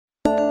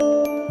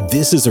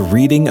This is a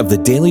reading of the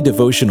daily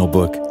devotional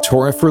book,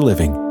 Torah for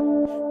Living,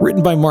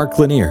 written by Mark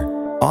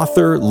Lanier,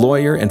 author,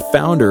 lawyer, and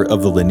founder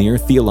of the Lanier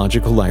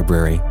Theological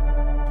Library.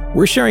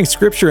 We're sharing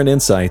scripture and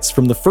insights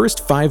from the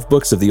first 5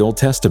 books of the Old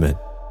Testament,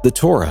 the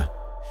Torah.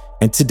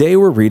 And today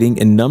we're reading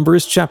in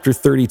Numbers chapter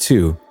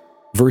 32,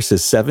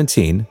 verses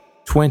 17,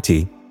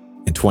 20,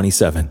 and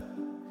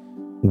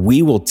 27.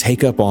 We will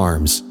take up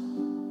arms,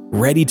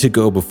 ready to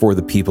go before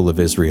the people of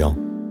Israel,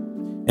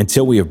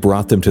 until we have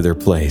brought them to their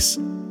place.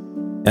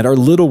 And our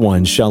little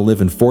ones shall live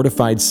in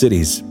fortified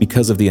cities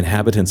because of the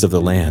inhabitants of the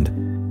land.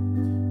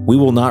 We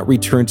will not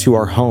return to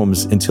our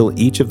homes until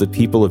each of the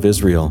people of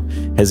Israel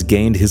has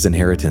gained his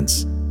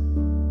inheritance.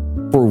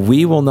 For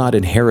we will not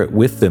inherit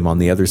with them on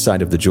the other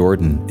side of the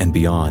Jordan and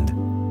beyond,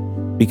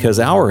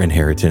 because our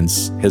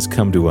inheritance has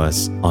come to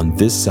us on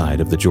this side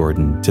of the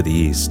Jordan to the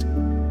east.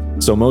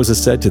 So Moses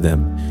said to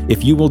them,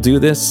 "If you will do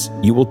this,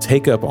 you will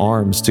take up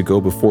arms to go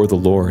before the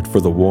Lord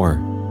for the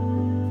war."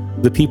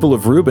 The people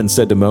of Reuben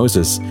said to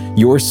Moses,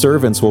 "Your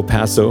servants will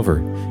pass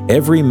over,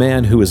 every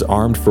man who is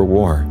armed for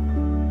war,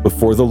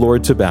 before the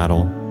Lord to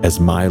battle, as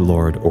my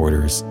Lord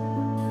orders."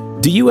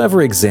 Do you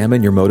ever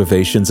examine your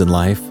motivations in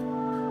life?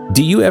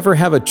 Do you ever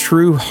have a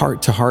true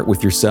heart-to-heart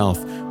with yourself,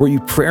 where you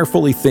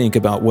prayerfully think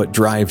about what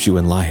drives you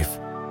in life?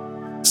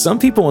 Some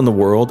people in the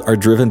world are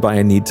driven by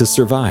a need to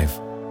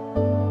survive.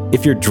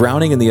 If you're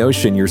drowning in the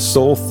ocean, your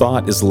sole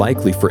thought is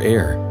likely for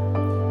air.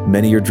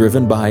 Many are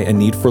driven by a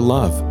need for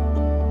love.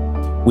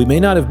 We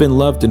may not have been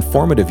loved in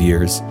formative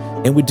years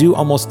and would do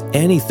almost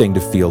anything to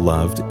feel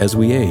loved as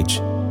we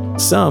age.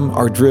 Some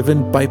are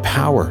driven by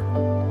power.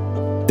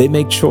 They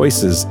make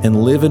choices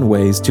and live in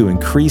ways to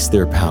increase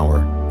their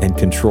power and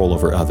control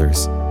over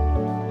others.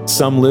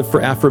 Some live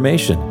for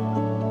affirmation.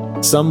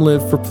 Some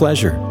live for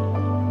pleasure.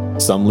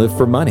 Some live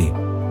for money.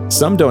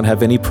 Some don't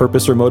have any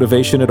purpose or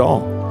motivation at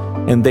all,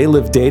 and they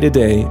live day to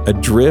day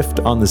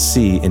adrift on the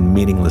sea in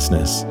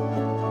meaninglessness.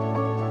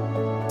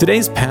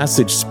 Today's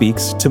passage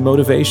speaks to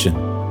motivation.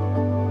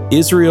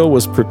 Israel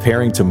was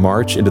preparing to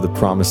march into the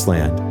Promised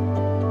Land,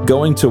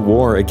 going to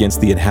war against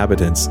the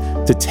inhabitants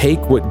to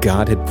take what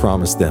God had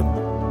promised them.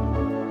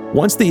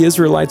 Once the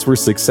Israelites were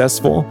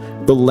successful,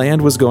 the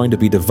land was going to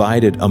be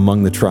divided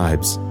among the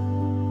tribes.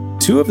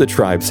 2 of the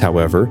tribes,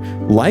 however,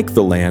 liked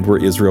the land where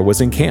Israel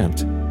was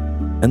encamped,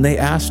 and they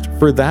asked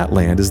for that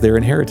land as their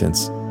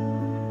inheritance.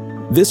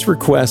 This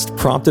request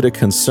prompted a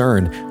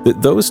concern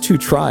that those 2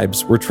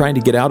 tribes were trying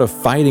to get out of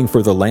fighting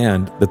for the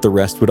land that the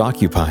rest would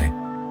occupy.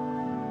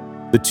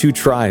 The 2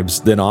 tribes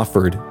then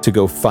offered to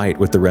go fight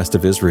with the rest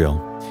of Israel,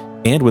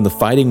 and when the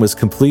fighting was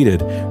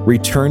completed,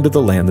 return to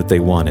the land that they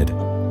wanted.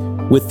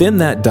 Within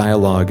that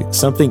dialogue,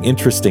 something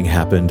interesting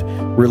happened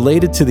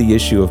related to the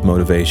issue of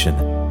motivation.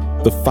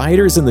 The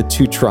fighters in the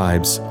 2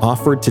 tribes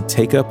offered to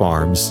take up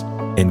arms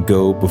and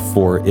go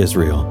before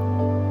Israel.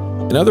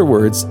 In other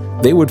words,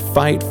 they would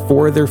fight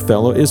for their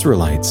fellow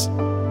Israelites.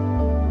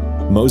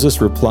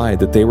 Moses replied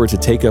that they were to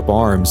take up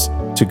arms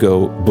to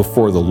go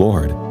before the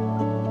Lord.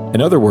 In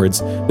other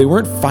words, they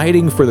weren't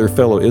fighting for their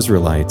fellow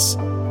Israelites.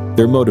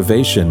 Their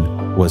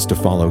motivation was to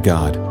follow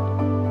God.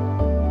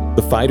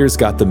 The fighters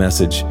got the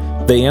message.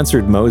 They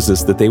answered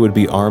Moses that they would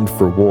be armed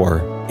for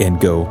war and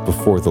go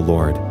before the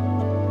Lord.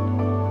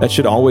 That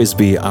should always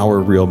be our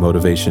real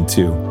motivation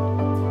too.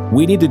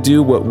 We need to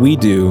do what we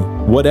do,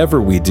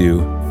 whatever we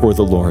do, for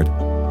the Lord.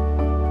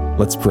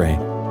 Let's pray.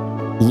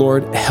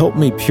 Lord, help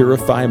me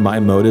purify my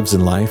motives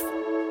in life.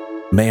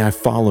 May I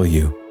follow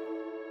you.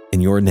 In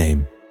your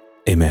name,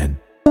 amen.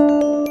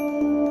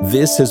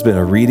 This has been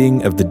a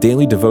reading of the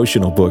daily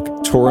devotional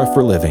book, Torah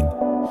for Living.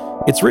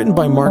 It's written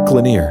by Mark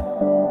Lanier,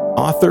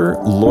 author,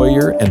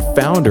 lawyer, and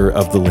founder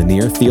of the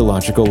Lanier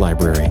Theological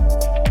Library.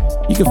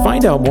 You can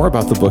find out more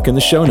about the book in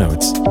the show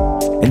notes,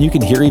 and you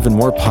can hear even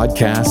more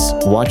podcasts,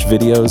 watch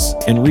videos,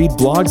 and read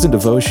blogs and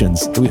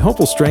devotions that we hope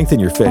will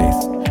strengthen your faith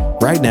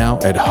right now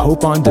at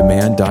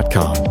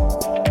hopeondemand.com.